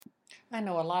I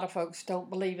know a lot of folks don't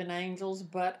believe in angels,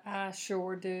 but I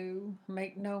sure do.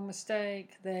 Make no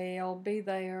mistake, they'll be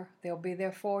there. They'll be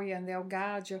there for you and they'll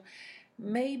guide you.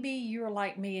 Maybe you're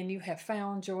like me and you have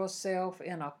found yourself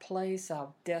in a place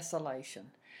of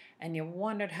desolation and you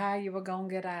wondered how you were going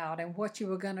to get out and what you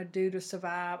were going to do to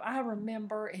survive. I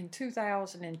remember in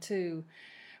 2002,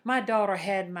 my daughter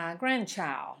had my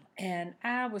grandchild and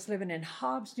I was living in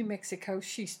Hobbs, New Mexico.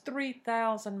 She's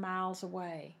 3,000 miles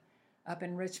away up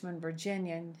in Richmond,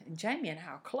 Virginia, and Jamie and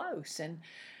I are close. And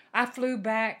I flew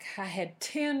back. I had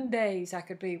 10 days I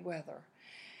could be with her.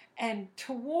 And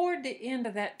toward the end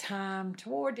of that time,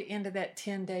 toward the end of that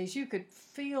 10 days, you could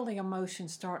feel the emotion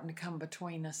starting to come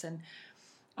between us. And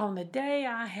on the day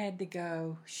I had to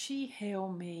go, she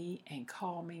held me and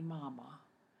called me Mama.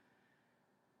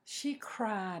 She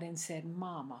cried and said,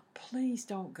 Mama, please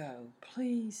don't go.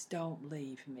 Please don't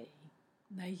leave me.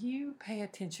 Now you pay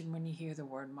attention when you hear the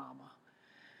word Mama.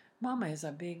 Mama is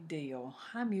a big deal.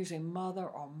 I'm using mother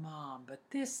or mom, but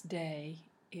this day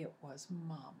it was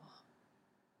Mama.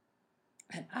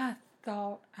 And I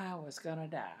thought I was going to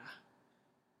die.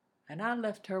 And I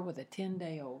left her with a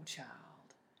 10-day-old child.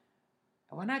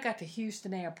 And when I got to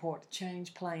Houston Airport to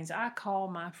change planes, I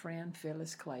called my friend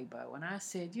Phyllis Claybo. And I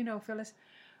said, you know, Phyllis,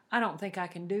 I don't think I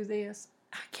can do this.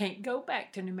 I can't go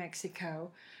back to New Mexico.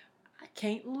 I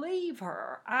can't leave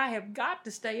her. I have got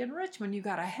to stay in Richmond. You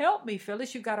got to help me,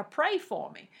 Phyllis. You got to pray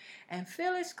for me. And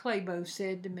Phyllis Claybo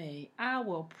said to me, I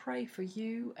will pray for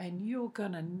you, and you're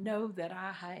going to know that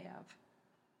I have.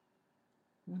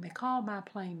 When they called my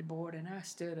plane to board and I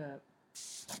stood up,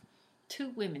 two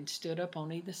women stood up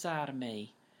on either side of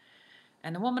me.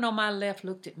 And the woman on my left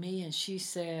looked at me and she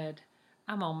said,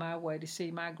 I'm on my way to see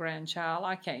my grandchild.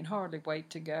 I can't hardly wait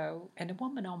to go. And the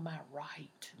woman on my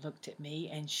right looked at me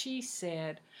and she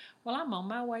said, well, I'm on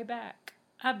my way back.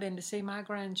 I've been to see my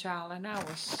grandchild and I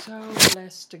was so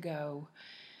blessed to go.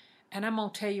 And I'm going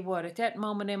to tell you what, at that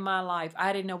moment in my life,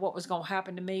 I didn't know what was going to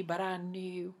happen to me, but I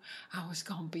knew I was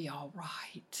going to be all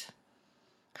right.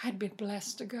 I'd been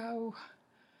blessed to go.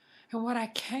 And what I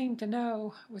came to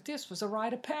know was this was a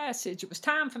rite of passage. It was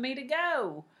time for me to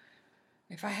go.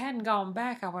 If I hadn't gone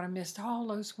back, I would have missed all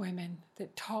those women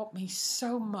that taught me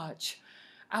so much.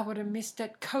 I would have missed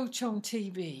that coach on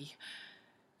TV.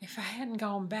 If I hadn't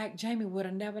gone back, Jamie would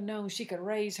have never known she could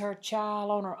raise her child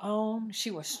on her own.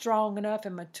 She was strong enough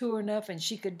and mature enough, and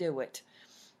she could do it.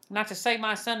 Not to say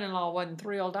my son-in-law wasn't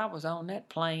thrilled I was on that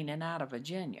plane and out of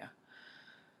Virginia.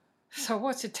 So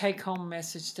what's the take-home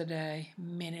message today?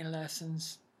 Many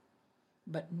lessons.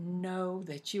 But know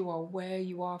that you are where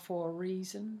you are for a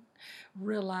reason.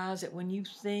 Realize that when you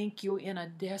think you're in a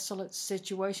desolate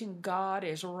situation, God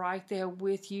is right there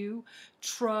with you.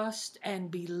 Trust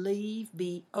and believe.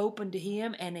 Be open to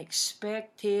Him and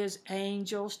expect His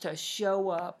angels to show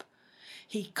up.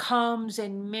 He comes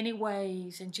in many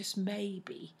ways, and just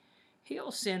maybe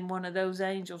He'll send one of those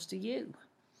angels to you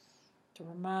to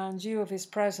remind you of His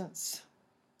presence.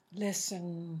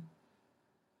 Listen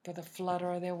for the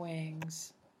flutter of their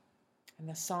wings. And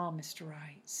the psalmist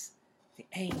writes, the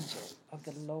angel of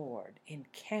the Lord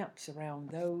encamps around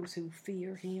those who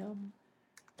fear Him,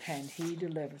 and He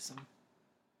delivers them.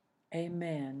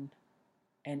 Amen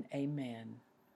and amen.